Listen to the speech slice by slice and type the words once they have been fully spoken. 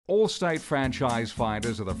Allstate Franchise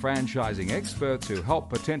Finders are the franchising experts who help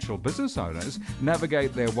potential business owners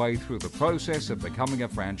navigate their way through the process of becoming a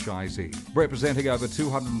franchisee. Representing over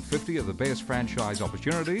 250 of the best franchise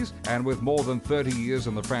opportunities and with more than 30 years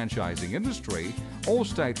in the franchising industry,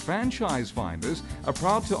 Allstate Franchise Finders are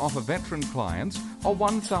proud to offer veteran clients a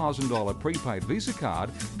 $1,000 prepaid Visa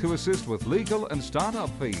card to assist with legal and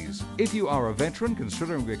startup fees. If you are a veteran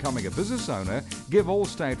considering becoming a business owner, give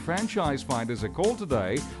Allstate Franchise Finders a call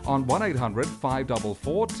today on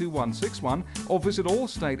 1-800-544-2161 or visit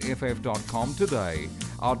allstateff.com today.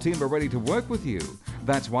 Our team are ready to work with you.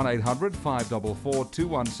 That's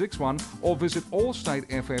 1-800-544-2161 or visit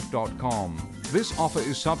allstateff.com. This offer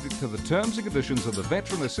is subject to the terms and conditions of the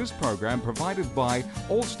Veteran Assist program provided by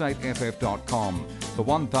allstateff.com. The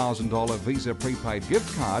 $1,000 Visa prepaid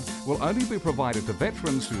gift card will only be provided to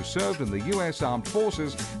veterans who served in the U.S. Armed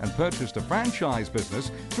Forces and purchased a franchise business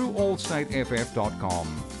through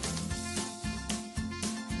allstateff.com.